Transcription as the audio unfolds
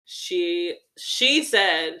she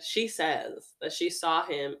says that she saw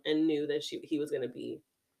him and knew that he was going to be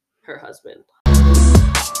her husband.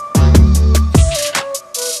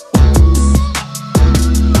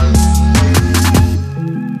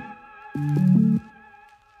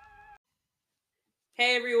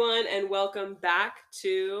 Hey everyone, and welcome back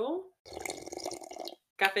to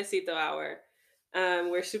Cafecito Hour.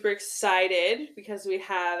 We're super excited because we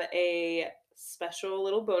have a special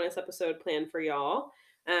little bonus episode planned for y'all,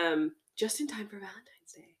 just in time for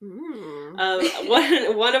Valentine's Day.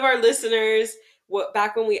 One of our listeners,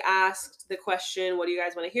 back when we asked the question, what do you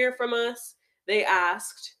guys want to hear from us? They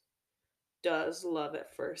asked, does love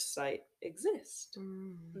at first sight exist?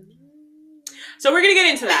 So we're going to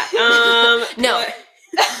get into that. No.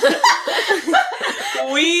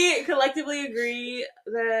 We collectively agree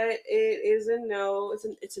that it is a no.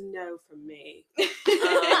 It's a no from me.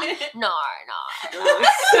 No.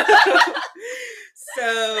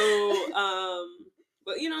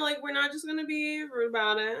 But we're not just gonna be rude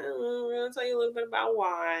about it. We're gonna tell you a little bit about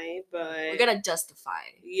why, but we're gonna justify.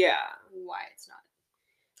 Yeah, why it's not.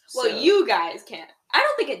 Well, you guys can't. I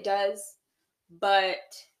don't think it does, but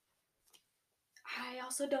I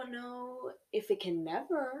also don't know if it can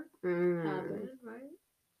never happen, right?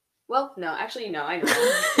 Well, no, actually, no, I know. For me,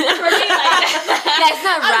 it's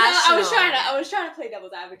not rational. I was trying to play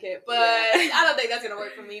devil's advocate, but I don't think that's gonna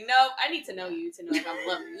work for me. No, I need to know you to know if I'm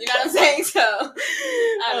loving you. You know what I'm saying? So,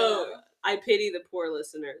 I don't know. I pity the poor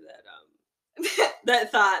listener that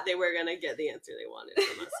that thought they were gonna get the answer they wanted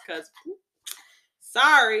from us. Because,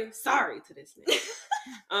 sorry to this man.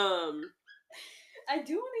 I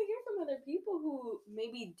do want to hear from other people who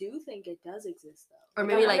maybe do think it does exist, though. Or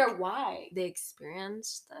maybe I wonder why they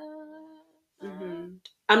experienced that. Mm-hmm.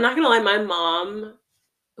 I'm not gonna lie, my mom.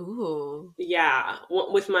 Ooh. Yeah,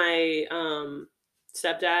 with my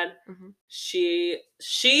stepdad, she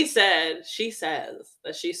says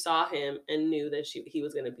that she saw him and knew that he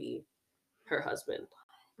was gonna be her husband.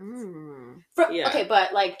 Okay,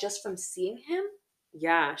 but just from seeing him.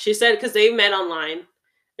 Yeah, she said because they met online.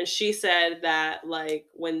 And she said that,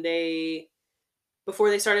 before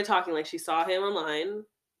they started talking, she saw him online,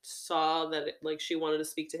 saw that, she wanted to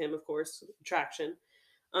speak to him, of course, attraction.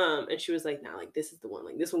 And she was like, nah, this is the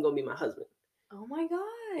one. This one gonna be my husband. Oh, my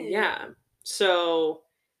God. Yeah. So,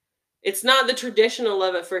 it's not the traditional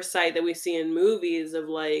love at first sight that we see in movies of,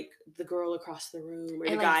 the girl across the room or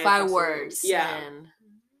and the guy fireworks. Yeah.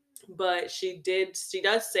 But she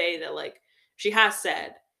does say that, she has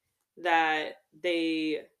said that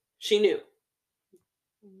she knew.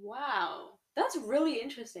 Wow. That's really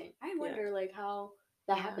interesting. I wonder how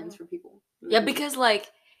that happens for people. Yeah, because it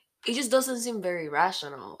just doesn't seem very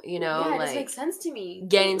rational, you know? Yeah, it doesn't make sense to me.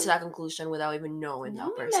 Getting to that conclusion without even knowing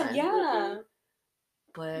that person. Yeah.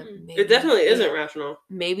 But maybe it definitely isn't rational.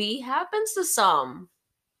 Maybe it happens to some.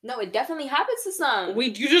 No, it definitely happens to some.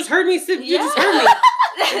 You just heard me. You just heard me.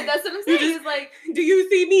 That's what I'm saying. It's do you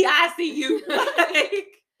see me? I see you.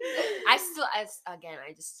 I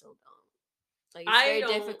just still don't. It's very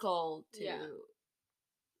difficult to,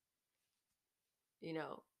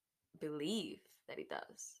 believe that he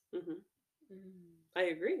does. I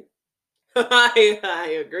agree.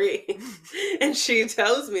 I agree. And she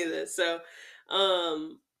tells me this. So,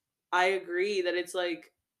 I agree that it's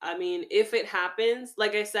if it happens,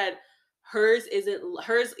 like I said, hers, even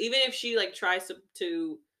if she tries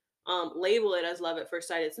to label it as love at first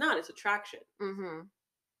sight, it's not, it's attraction.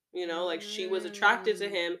 She was attracted to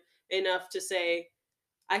him enough to say,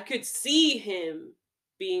 I could see him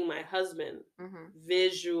being my husband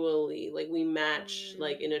visually. We match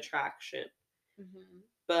in attraction.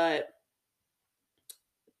 But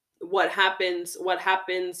what happens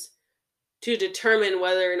to determine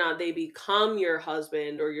whether or not they become your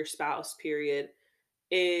husband or your spouse, period,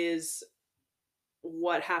 is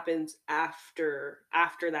what happens after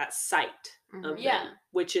that sight of them,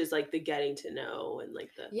 which is the getting to know and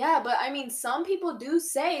but I mean, some people do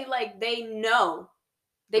say they know,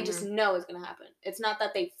 they just know it's gonna happen. It's not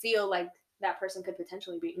that they feel that person could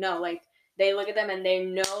potentially be. No, they look at them and they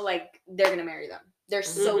know they're gonna marry them. They're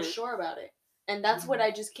so sure about it, and that's what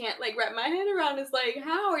I just can't wrap my head around. Is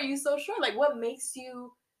how are you so sure? What makes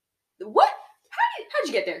you? What? How'd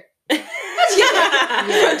you get there?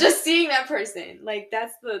 From just seeing that person,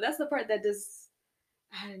 that's the part that does,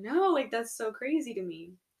 I don't know, that's so crazy to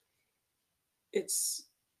me. It's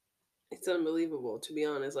unbelievable, to be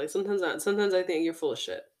honest. Sometimes I think you're full of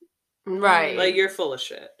shit. Right. You're full of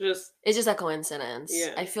shit. It's just a coincidence.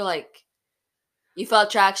 Yeah. I feel you felt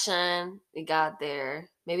attraction, you got there.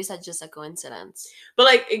 Maybe it's just a coincidence.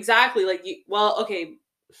 But exactly, okay.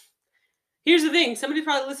 Here's the thing. Somebody's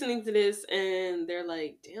probably listening to this and they're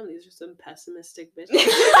like, damn, these are some pessimistic bitches.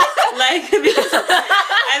 Like,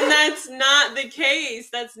 and that's not the case.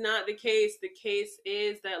 That's not the case. The case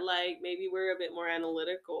is that, like, maybe we're a bit more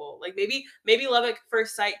analytical. Like, maybe love at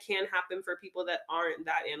first sight can happen for people that aren't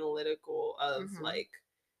that analytical of, like,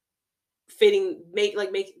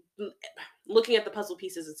 looking at the puzzle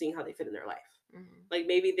pieces and seeing how they fit in their life. Like,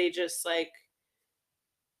 maybe they just, like,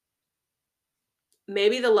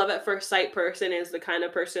 maybe the love at first sight person is the kind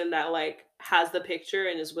of person that, like, has the picture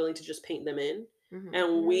and is willing to just paint them in.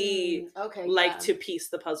 And we like to piece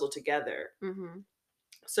the puzzle together.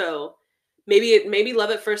 So maybe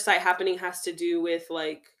love at first sight happening has to do with,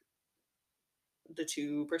 like, the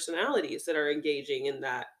two personalities that are engaging in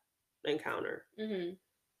that encounter.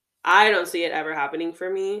 I don't see it ever happening for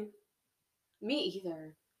me. Me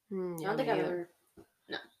either. I don't think I've ever.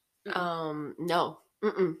 No. No.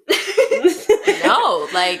 No,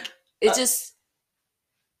 like, it's just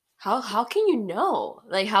how can you know?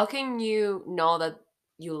 Like, how can you know that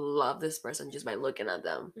you love this person just by looking at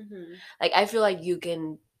them? Like, I feel like you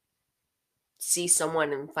can see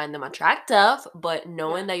someone and find them attractive, but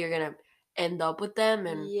knowing that you're gonna end up with them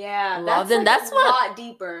and love them, that's a lot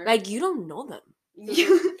deeper. Like, you don't know them.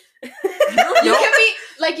 You can be,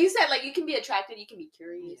 like you said, like, you can be attracted, you can be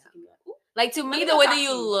curious. You can be like, ooh. Like, to me, the way that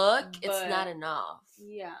you look, it's not enough.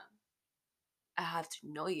 Yeah. I have to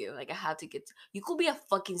know you. Like, I have to you could be a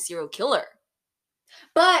fucking serial killer.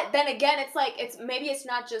 But then again, it's like, maybe it's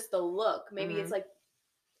not just the look. Maybe it's like,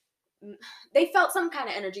 they felt some kind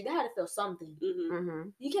of energy. They had to feel something.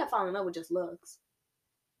 You can't fall in love with just looks.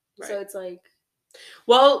 Right. So it's like,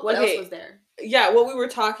 well, what else was there? Yeah, what we were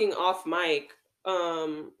talking off mic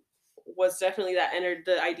was definitely that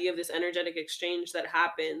the idea of this energetic exchange that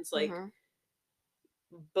happens, like,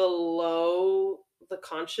 below the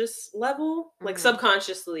conscious level, like,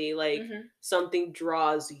 subconsciously, like, something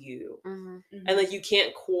draws you, and, like, you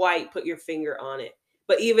can't quite put your finger on it.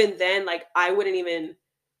 But even then, like, I wouldn't even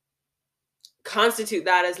constitute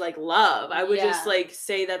that as, like, love. I would just, like,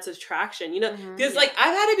 say that's attraction, you know, because like,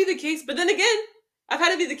 I've had to be the case, but then again, I've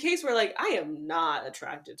had to be the case where, like, I am not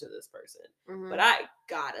attracted to this person, but I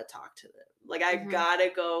gotta talk to them. Like, I gotta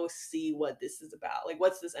go see what this is about. Like,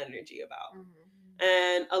 what's this energy about?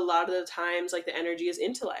 And a lot of the times, like, the energy is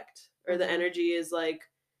intellect, or the energy is, like,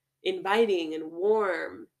 inviting and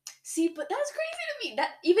warm. See, but that's crazy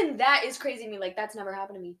to me. That is crazy to me. Like, that's never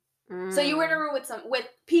happened to me. So you were in a room with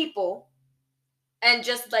people, and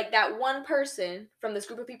just, like, that one person from this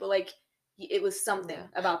group of people, like, it was something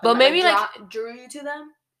about them. But maybe, like, drew you to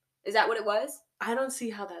them? Is that what it was? I don't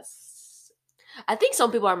see how that's... I think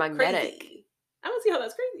some people are magnetic. Crazy. I don't see how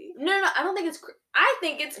that's crazy. No, I don't think it's... I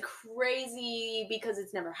think it's crazy because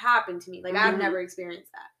it's never happened to me. Like, I've never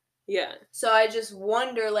experienced that. Yeah. So I just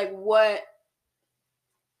wonder, like, what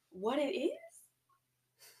it is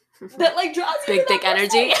that, like, draws you big to dick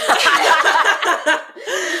energy.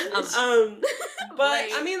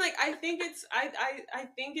 But I mean, like, I think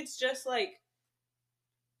it's just, like,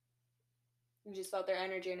 you just felt their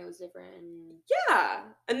energy and it was different. Yeah,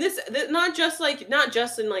 and this not just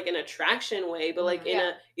in, like, an attraction way, but, like,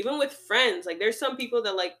 even with friends, like, there's some people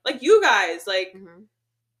that, like you guys, like,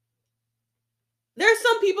 there's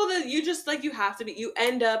some people that you just, like, you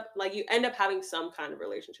end up having some kind of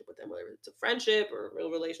relationship with them, whether it's a friendship or a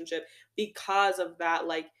real relationship, because of that,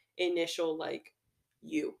 like, initial, like,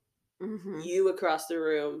 you across the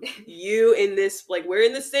room, you in this, like, we're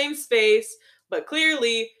in the same space, but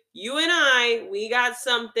clearly you and we got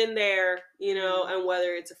something there, you know, and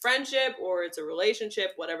whether it's a friendship or it's a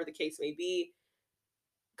relationship, whatever the case may be,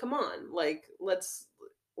 come on, like, let's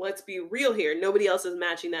be real here. Nobody else is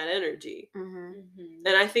matching that energy. And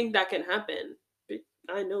I think that can happen.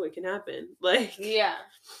 I know it can happen. Like, yeah.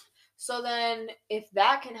 So then, if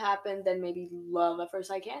that can happen, then maybe love at first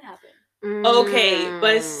sight can happen. Okay,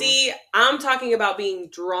 but see, I'm talking about being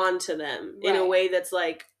drawn to them in a way that's,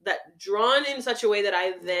 like, that drawn in such a way that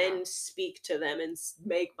I then speak to them and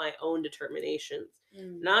make my own determinations.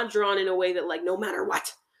 Not drawn in a way that, like, no matter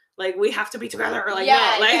what, like, we have to be together. Like,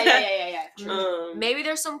 yeah. Maybe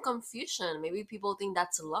there's some confusion. Maybe people think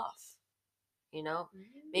that's love. You know,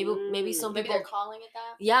 maybe some people, they're calling it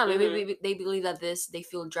that. Yeah, maybe they believe that they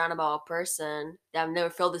feel drawn about a person that have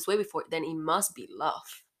never felt this way before. Then it must be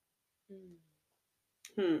love.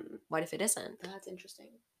 What if it isn't? That's interesting.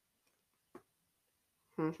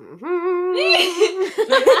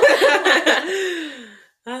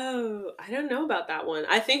 Oh, I don't know about that one.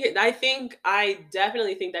 I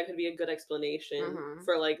definitely think that could be a good explanation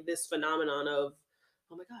for, like, this phenomenon of,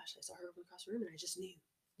 oh my gosh, I saw her across the room and I just knew.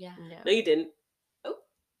 Yeah. No, you didn't. Oh,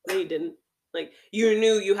 no, you didn't. Like, you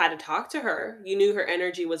knew you had to talk to her. You knew her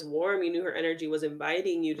energy was warm. You knew her energy was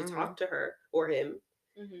inviting you to talk to her or him.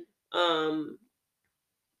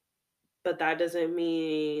 But that doesn't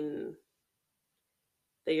mean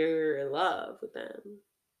that you're in love with them.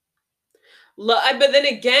 But then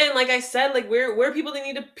again, like I said, like we're people that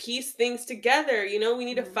need to piece things together. You know, we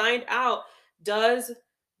need to find out, does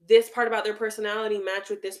this part about their personality match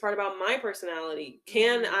with this part about my personality?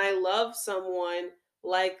 Can I love someone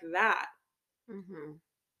like that?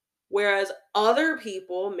 Whereas other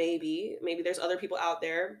people, maybe there's other people out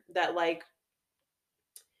there that, like,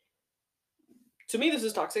 to me this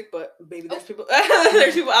is toxic, but maybe there's people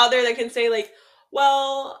out there that can say, like,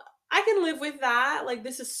 well, I can live with that. Like,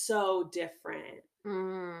 this is so different.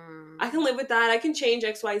 I can live with that. I can change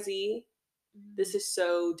XYZ. This is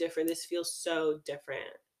so different. This feels so different.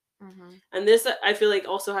 And this, I feel like,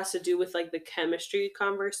 also has to do with, like, the chemistry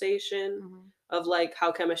conversation of, like,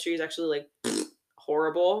 how chemistry is actually, like,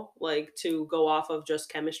 horrible, like, to go off of just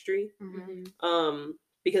chemistry.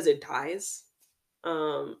 Because it dies.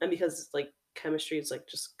 And because, like, chemistry is, like,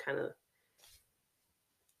 just kind of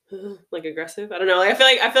like aggressive. I don't know. I feel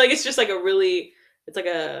like it's just like it's like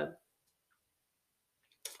a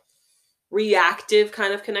reactive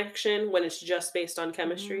kind of connection when it's just based on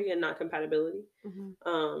chemistry and not compatibility.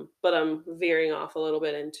 But I'm veering off a little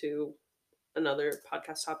bit into another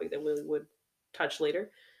podcast topic that we would touch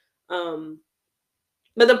later.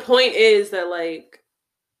 But the point is that, like,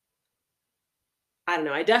 I don't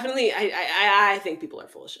know. I think people are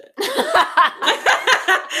full of shit.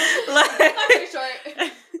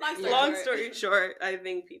 Long story short, I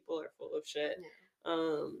think people are full of shit.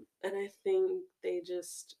 And I think they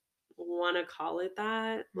just want to call it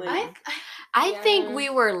that. Like, I think we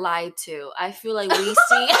were lied to. I feel like we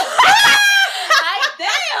see.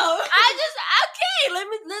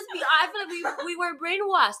 Let's be. I feel like we were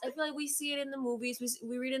brainwashed. I feel like we see it in the movies.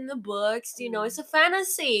 We read it in the books. You know, it's a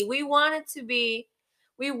fantasy. We want it to be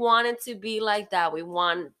like that. We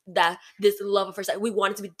want this love at first sight. We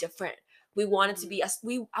want it to be different. We want it to be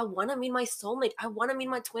I want to meet my soulmate. I want to meet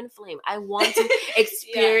my twin flame. I want to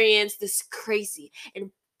experience this crazy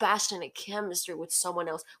and passionate chemistry with someone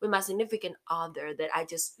else, with my significant other that I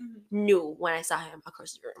just knew when I saw him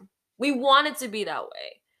across the room. We want it to be that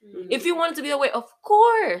way. If you want it to be that way, of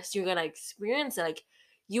course you're gonna experience it. Like,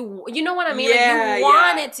 you know what I mean? Like, you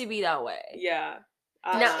want it to be that way. Yeah.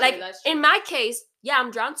 Now, like, in my case, I'm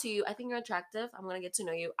drawn to you. I think you're attractive. I'm gonna get to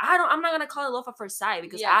know you. I'm not gonna call it love at first sight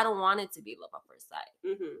because I don't want it to be love at first sight.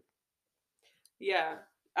 Yeah,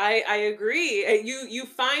 I agree. You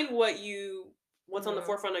find what's on the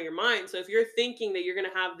forefront of your mind. So if you're thinking that you're gonna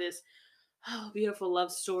have this beautiful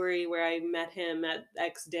love story where I met him at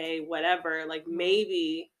X day, whatever, like,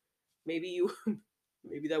 maybe you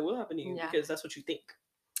maybe that will happen to you because that's what you think.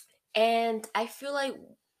 And I feel like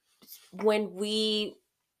when we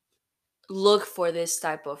look for this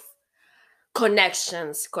type of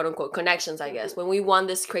connections, quote unquote connections, I guess, when we want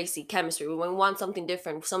this crazy chemistry, when we want something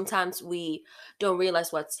different, sometimes we don't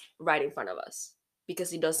realize what's right in front of us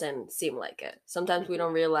because it doesn't seem like it. Sometimes we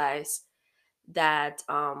don't realize that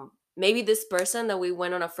maybe this person that we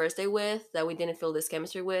went on a first date with, that we didn't feel this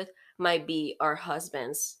chemistry with, might be our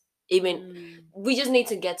husbands. Even we just need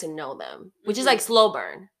to get to know them, which is like slow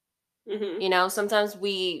burn. You know, sometimes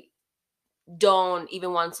we don't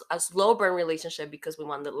even want a slow burn relationship because we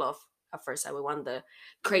want the love at first sight. We want the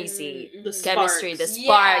crazy chemistry, the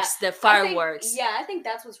sparks, the fireworks. I think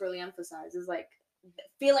that's what's really emphasized is, like,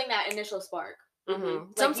 feeling that initial spark. Like,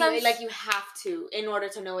 sometimes you have to in order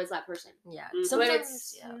to know it's that person. Sometimes but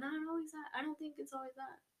it's not always that. I don't think it's always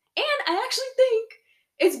that. And I actually think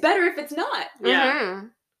it's better if it's not.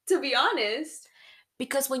 To be honest.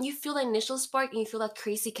 Because when you feel the initial spark and you feel that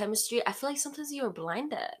crazy chemistry, I feel like sometimes you're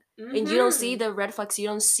blinded. And you don't see the red flags. You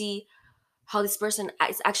don't see how this person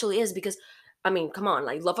actually is. Because, I mean, come on,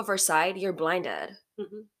 like, love at first sight, you're blinded.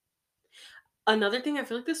 Another thing, I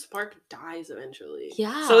feel like the spark dies eventually.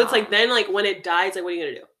 Yeah. So it's like, then, like, when it dies, like, what are you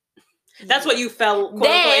gonna do? That's what you fell,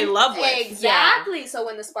 quote unquote, in love with. Exactly. So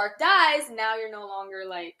when the spark dies, now you're no longer,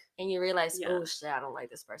 like... And you realize, oh shit, I don't like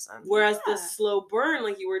this person. Whereas the slow burn,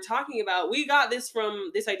 like you were talking about, we got this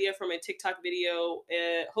idea from a TikTok video.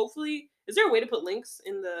 Hopefully, is there a way to put links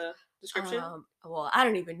in the description? Well, I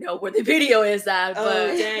don't even know where the video is at. But... Oh,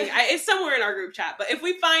 dang. It's somewhere in our group chat. But if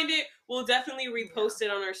we find it, we'll definitely repost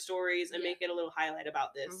it on our stories and make it a little highlight about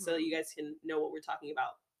this so that you guys can know what we're talking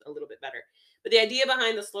about a little bit better. But the idea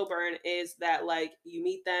behind the slow burn is that, like, you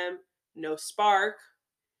meet them, no spark,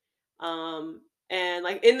 And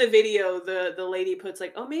like in the video, the lady puts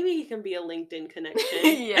like, oh, maybe he can be a LinkedIn connection.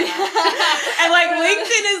 Yeah. And like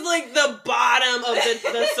LinkedIn is like the bottom of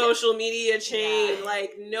the social media chain. Yeah.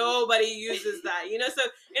 Like nobody uses that, you know? So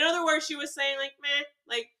in other words, she was saying like, meh,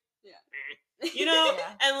 like, meh, you know?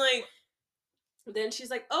 Yeah. And like, then she's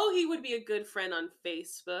like, oh, he would be a good friend on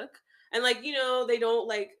Facebook. And like, you know, they don't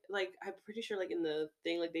like I'm pretty sure like in the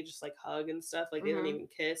thing, like they just like hug and stuff. Like they don't even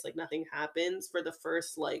kiss. Like nothing happens for the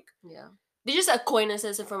first like. Yeah. They're just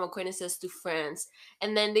acquaintances, and from acquaintances to friends.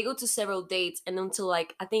 And then they go to several dates, and until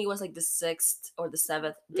like, I think it was like the 6th or the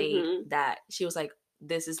 7th date that she was like,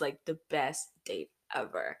 this is like the best date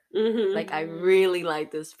ever. Like, I really like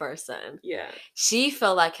this person. Yeah. She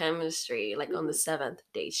felt like chemistry, like on the 7th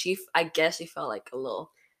date. I guess she felt like a little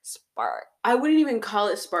spark. I wouldn't even call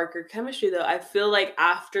it spark or chemistry though. I feel like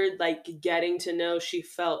after like getting to know,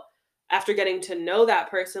 after getting to know that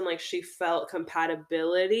person, like she felt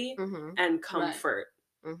compatibility and comfort.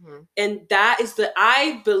 Right. And that is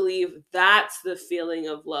I believe that's the feeling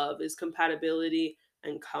of love, is compatibility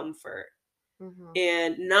and comfort.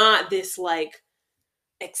 And not this like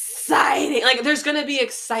exciting, like there's gonna be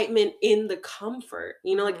excitement in the comfort,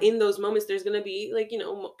 you know, like in those moments there's gonna be like, you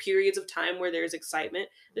know, periods of time where there's excitement.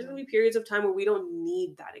 There's gonna be periods of time where we don't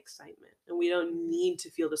need that excitement, and we don't need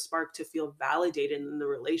to feel the spark to feel validated in the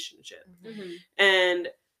relationship. And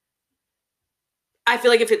I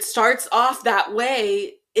feel like if it starts off that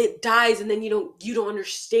way, it dies, and then you don't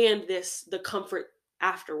understand the comfort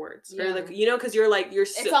afterwards, or like, you know, because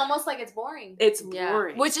it's almost like it's boring. It's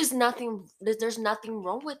boring, which is nothing. There's nothing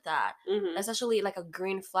wrong with that. That's actually like a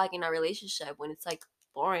green flag in a relationship, when it's like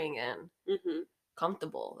boring and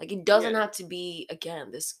comfortable. Like it doesn't have to be, again,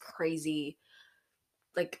 this crazy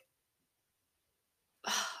like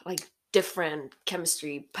different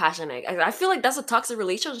chemistry, passionate. I feel like that's a toxic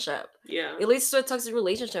relationship. Yeah, it leads to a toxic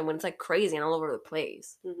relationship when it's like crazy and all over the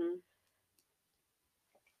place.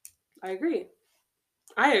 I agree.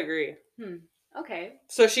 Okay.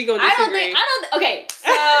 So she go disagree. Okay. So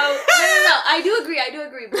no. I do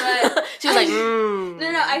agree. But she was like, No.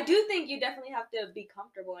 I do think you definitely have to be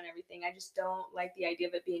comfortable and everything. I just don't like the idea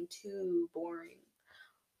of it being too boring.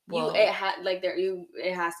 Well, it has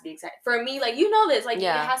to be exciting for me. Like, you know this. Like, it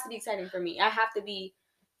has to be exciting for me. I have to be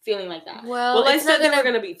feeling like that. Well, I said there were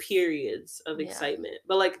gonna be periods of excitement,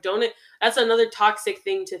 but like, that's another toxic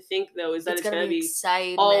thing to think though, is that it's gonna be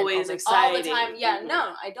always exciting all the time. Yeah,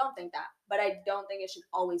 no, I don't think that, but I don't think it should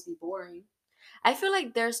always be boring. I feel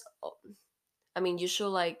like you should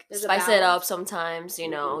like spice it up sometimes, you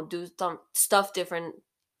know, do some stuff different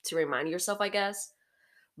to remind yourself, I guess.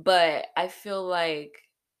 But I feel like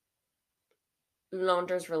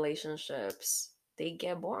long-term relationships, they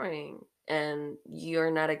get boring and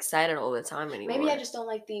you're not excited all the time anymore. Maybe I just don't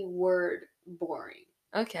like the word boring.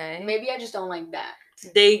 Okay. Maybe I just don't like that.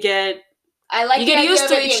 I like you get used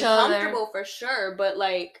to each other. Comfortable for sure, but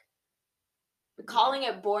like calling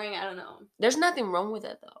it boring, I don't know. There's nothing wrong with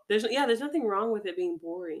it though. There's nothing wrong with it being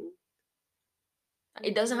boring.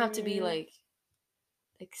 It doesn't have to be like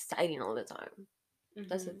exciting all the time.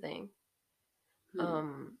 That's the thing.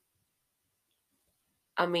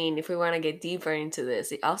 I mean, if we want to get deeper into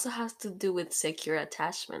this, it also has to do with secure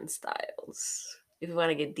attachment styles. If we want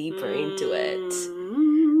to get deeper into it.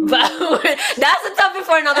 But that's a topic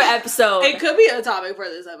for another episode. It could be a topic for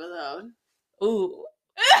this episode. Ooh.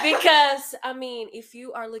 Because, I mean, if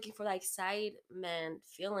you are looking for that excitement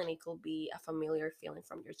feeling, it could be a familiar feeling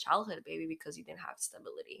from your childhood, baby, because you didn't have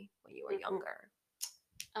stability when you were younger.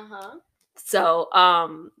 So,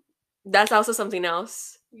 that's also something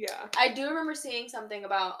else. Yeah. I do remember seeing something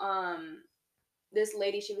about this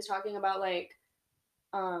lady. She was talking about like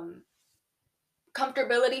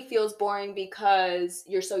comfortability feels boring because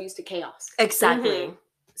you're so used to chaos. Exactly.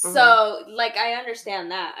 So like I understand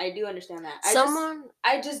that. I do understand that.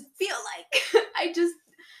 I just feel like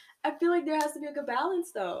I feel like there has to be a good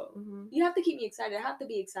balance though. You have to keep me excited. I have to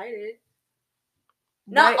be excited.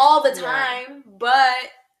 Not all the time, but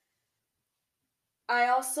I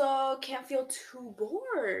also can't feel too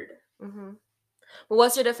bored. Well,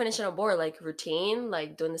 what's your definition of bored? Like routine,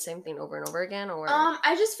 like doing the same thing over and over again, or?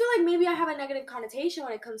 I just feel like maybe I have a negative connotation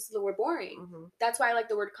when it comes to the word boring. That's why I like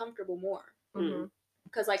the word comfortable more.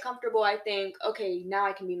 Because like comfortable, I think, okay, now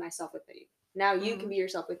I can be myself with you. Now you can be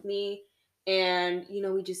yourself with me, and you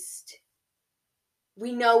know,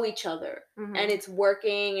 we know each other, and it's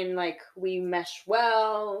working, and like we mesh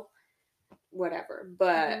well. Whatever.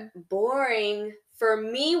 But boring, for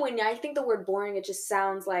me, when I think the word boring, it just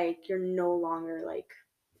sounds like you're no longer like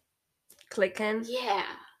clicking. Yeah,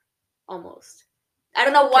 almost. I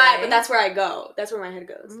don't know why, but that's where I go. That's where my head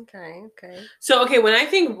goes. Okay. So, okay, when I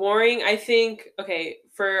think boring, I think, okay,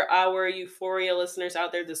 for our Euphoria listeners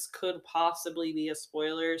out there, this could possibly be a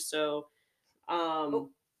spoiler. So, so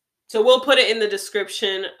we'll put it in the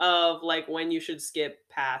description of like when you should skip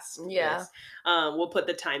past this. We'll put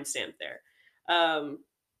the timestamp there.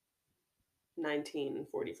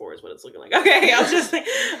 1944 is what it's looking like. Okay, I was just like,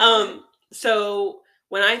 so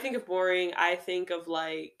when I think of boring, I think of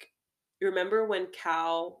like, you remember when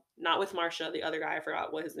Cal, not with Marsha, the other guy, I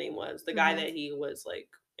forgot what his name was, the guy that he was like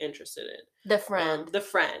interested in. The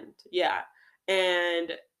friend. Yeah.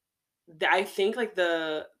 And I think like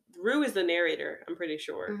Rue is the narrator, I'm pretty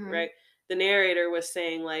sure, right? The narrator was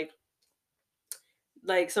saying like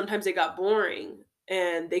sometimes it got boring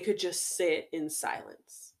and they could just sit in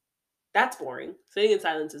silence. That's boring. Sitting in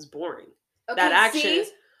silence is boring. Okay, that action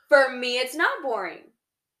is... For me, it's not boring.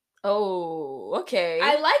 Oh, okay.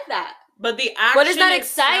 I like that. But the action... But it's not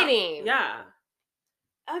exciting. Yeah.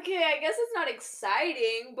 Okay, I guess it's not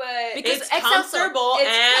exciting, but... Because it's comfortable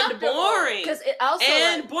and boring. Because it also...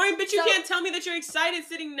 And boring, but you can't tell me that you're excited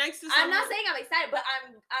sitting next to someone. I'm not saying I'm excited, but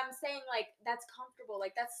I'm saying, like, that's comfortable.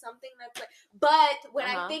 Like, that's something that's, like... But when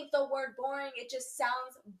I think the word boring, it just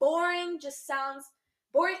sounds... Boring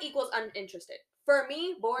equals uninterested. For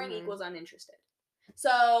me, boring equals uninterested.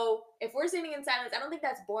 So, if we're sitting in silence, I don't think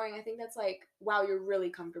that's boring. I think that's like, wow, you're really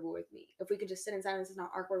comfortable with me. If we could just sit in silence, it's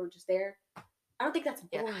not awkward, we're just there. I don't think that's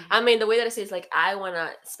boring. Yeah. I mean, the way that I say it is like, I want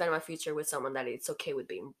to spend my future with someone that it's okay with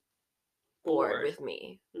being bored with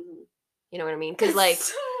me. Mm-hmm. You know what I mean? Because, like,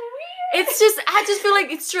 so weird. It's just, I just feel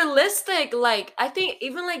like it's realistic. Like, I think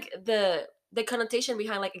even, like, the connotation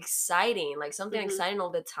behind, like, exciting, like, something exciting all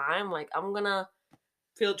the time, like, I'm going to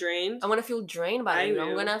feel drained. I'm going to feel drained by it.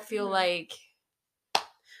 I'm going to feel like...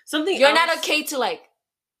 Something You're else. not okay to like.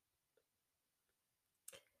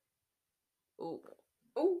 Ooh.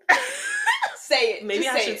 Say it. Maybe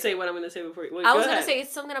I should say what I'm going to say before. Well, I was going to say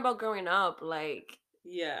it's something about growing up. Like,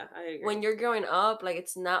 yeah, I agree. When you're growing up, like,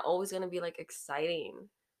 it's not always going to be like exciting.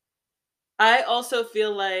 I also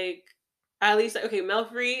feel like, at least, okay,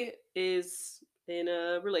 Melfrey is in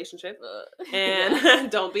a relationship,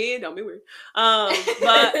 and don't be weird.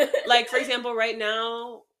 But like, for example, right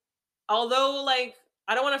now, although like,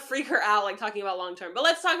 I don't want to freak her out, like talking about long-term, but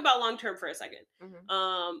let's talk about long-term for a second.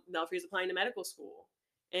 Melfrey's applying to medical school,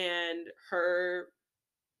 and her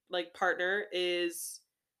like partner is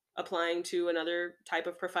applying to another type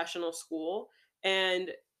of professional school.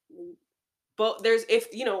 And but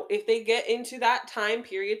if they get into that time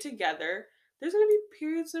period together, there's going to be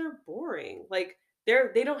periods that are boring. Like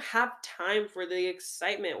they don't have time for the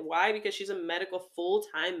excitement. Why? Because she's a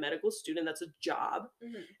full-time medical student. That's a job.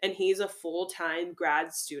 And he's a full-time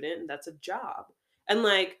grad student. And that's a job. And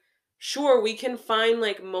like, sure, we can find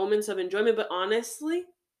like moments of enjoyment, but honestly,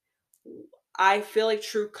 I feel like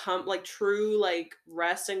true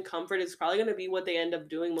rest and comfort is probably going to be what they end up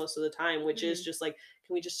doing most of the time, which is just like,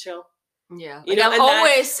 can we just chill? Yeah. You know, I'm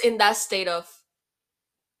always in that state of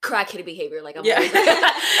crackheady behavior, like I'm of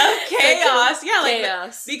chaos. Yeah, like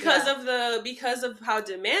chaos. because of how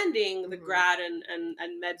demanding the grad and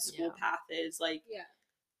med school path is. Like,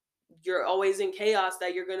 you're always in chaos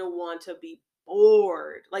that you're gonna want to be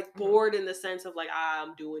bored, like bored in the sense of like,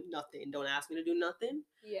 I'm doing nothing. Don't ask me to do nothing,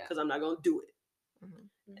 because I'm not gonna do it.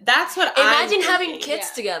 That's what Imagine having kids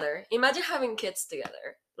together. Imagine having kids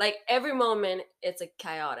together. Like every moment, it's a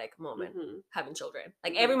chaotic moment. Having children,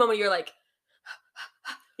 like every moment, you're like.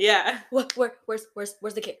 Yeah. Where's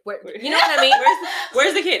the kid? You know what I mean?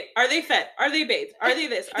 Where's the kid? Are they fed? Are they bathed? Are they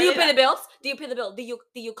this? Do you pay the bills? Do you pay the bill? Do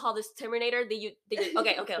you call this Terminator?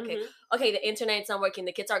 Okay. Okay, the internet's not working.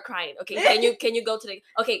 The kids are crying. Okay, can you go to the?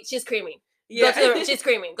 Okay, she's screaming. Yeah. Go to the room. She's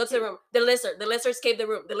screaming. Go to the room. The lizard escaped the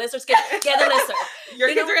room. The lizard escaped. Get the lizard. Your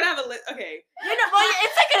kids are gonna have a okay. You know, well,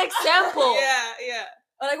 it's like an example. Yeah.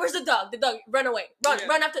 Or like, where's the dog? The dog, run away.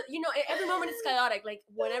 Run after. You know, every moment is chaotic. Like,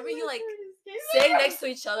 whenever you, like, sitting next to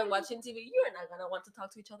each other watching TV, you're not gonna want to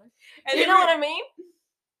talk to each other. And you know what I mean?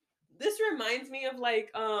 This reminds me of, like,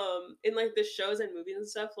 in, like, the shows and movies and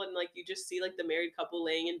stuff, when, like, you just see, like, the married couple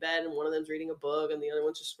laying in bed, and one of them's reading a book, and the other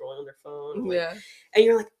one's just scrolling on their phone. Like, and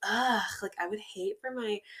you're like, ugh, like, I would hate for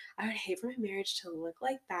my marriage to look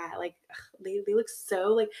like that. Like, ugh, they look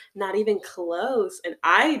so, like, not even close. And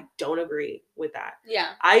I don't agree with that.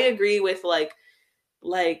 Yeah. I agree with, like,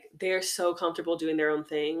 they're so comfortable doing their own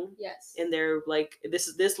thing. Yes. And they're, like,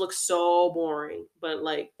 this looks so boring, but,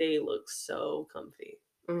 like, they look so comfy.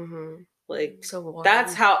 Like, so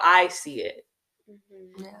that's how I see it.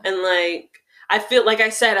 And like, I feel like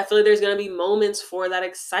there's gonna be moments for that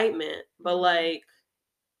excitement, but like,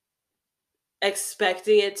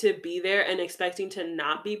 expecting it to be there and expecting to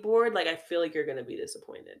not be bored, like I feel like you're gonna be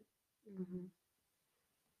disappointed. Mm-hmm.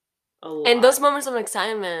 A lot. And those moments of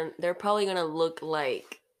excitement, they're probably gonna look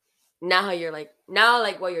like now how you're like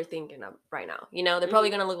what you're thinking of right now. You know, they're probably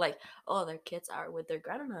gonna look like, oh, their kids are with their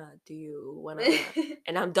grandma. Do you wanna?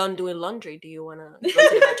 And I'm done doing laundry. Do you wanna go to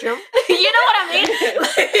the bedroom? You know what I mean?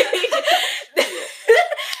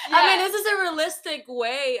 I mean, this is a realistic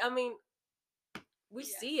way. I mean, we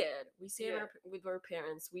see it. We see it with our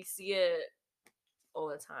parents. We see it all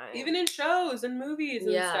the time. Even in shows and movies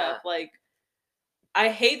and stuff. Like, I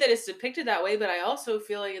hate that it's depicted that way, but I also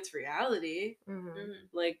feel like it's reality. Mm-hmm.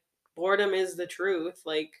 Like, boredom is the truth.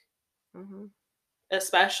 Like,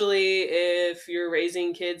 especially if you're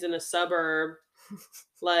raising kids in a suburb.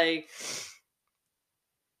 Like,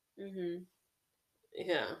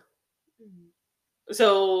 yeah.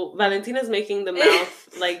 So Valentina's making the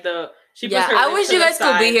mouth like the. She puts her I wish you guys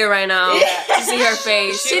could be here right now to see her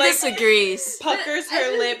face. She like, disagrees. Puckers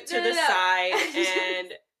her lip to the side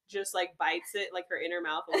and just like bites it, like her inner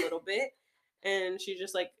mouth a little bit, and she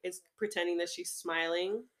just like is pretending that she's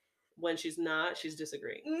smiling when she's not. She's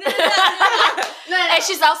disagreeing. No. And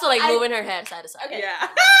she's also like moving her head side to side. Okay. Yeah.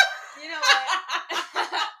 You know what?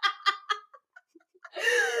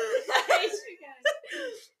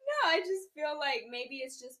 No, I just feel like maybe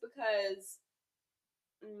it's just because,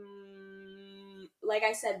 like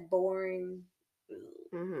I said, boring.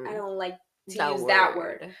 I don't like to use that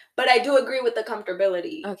word, but I do agree with the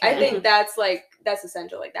comfortability. Okay. I think that's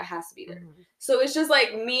essential. Like that has to be there. So it's just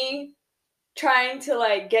like me trying to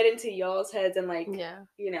like get into y'all's heads and like,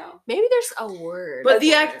 you know, maybe there's a word. But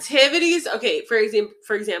the activities, okay, for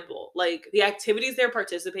example, like the activities they're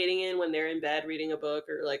participating in when they're in bed reading a book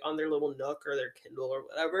or like on their little Nook or their Kindle or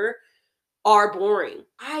whatever are boring.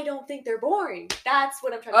 I don't think they're boring. That's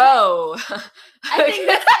what I'm trying to say. I think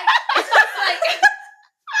that's like, it's just like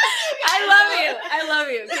I love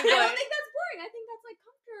you. Keep going. I don't think that's boring. I think that's like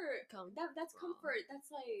comfort. That's comfort.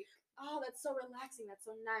 That's like, oh, that's so relaxing. That's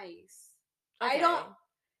so nice. Okay.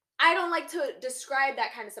 I don't like to describe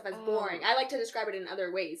that kind of stuff as boring. I like to describe it in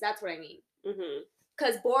other ways. That's what I mean.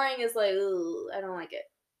 Because boring is like, ugh, I don't like it.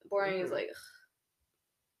 Boring is like, ugh.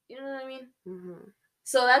 You know what I mean?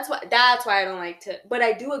 So that's why I don't like to. But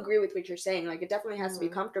I do agree with what you're saying. Like, it definitely has to be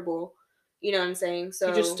comfortable. You know what I'm saying? So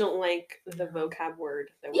you just don't like the vocab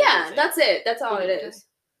word. That's it. That's all it is.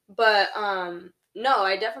 But no,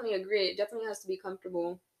 I definitely agree. It definitely has to be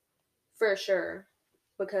comfortable, for sure.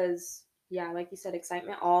 Because like you said,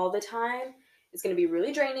 excitement all the time is going to be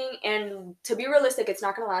really draining. And to be realistic, it's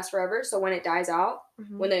not going to last forever. So when it dies out,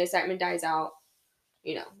 when the excitement dies out,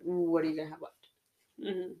 you know, what are you going to have left?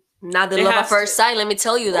 Not the love at first sight. Let me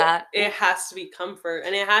tell you that it has to be comfort,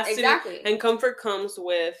 and it has to be, and comfort comes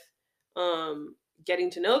with getting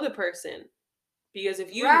to know the person, because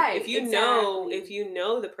if you know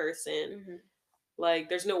the person, like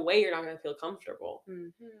there's no way you're not going to feel comfortable.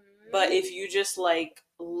 But if you just like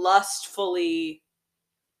lustfully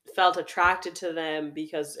felt attracted to them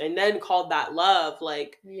and then called that love,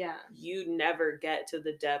 like you never get to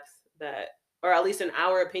the depth that, or at least in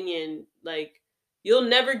our opinion, like you'll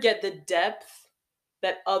never get the depth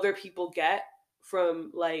that other people get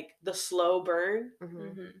from like the slow burn.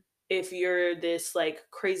 If you're this like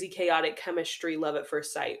crazy chaotic chemistry love at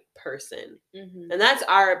first sight person. And that's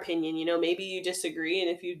our opinion, you know, maybe you disagree, and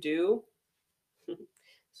if you do,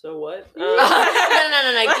 so what? No.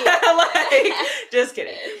 Like, just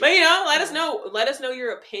kidding. But you know, let us know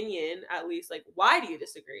your opinion, at least. Like, why do you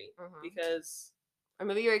disagree? Because, or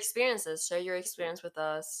maybe your experiences. Share your experience with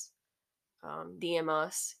us. DM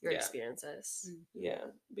us your experiences. Yeah,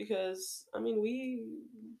 because I mean,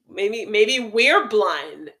 maybe we're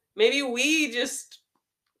blind. Maybe we just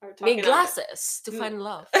need glasses to find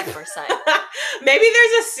love at first sight. Maybe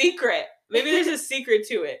there's a secret. Maybe there's a secret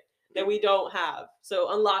to it that we don't have.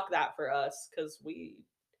 So unlock that for us, because we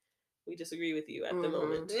disagree with you at the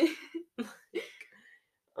moment.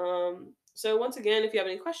 So once again, if you have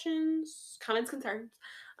any questions, comments, concerns,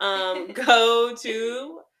 go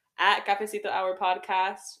to @Cafecito Hour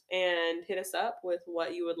Podcast and hit us up with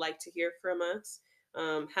what you would like to hear from us.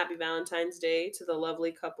 Happy Valentine's Day to the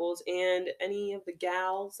lovely couples and any of the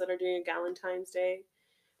gals that are doing a Galentine's Day.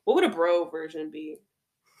 What would a bro version be?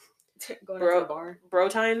 Going to the bar.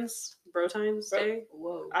 Brotines Day?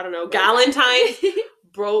 Whoa. I don't know. Galentine's?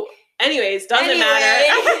 Bro. Anyways, doesn't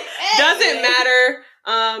matter. Doesn't matter.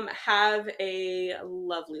 Have a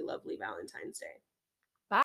lovely, lovely Valentine's Day.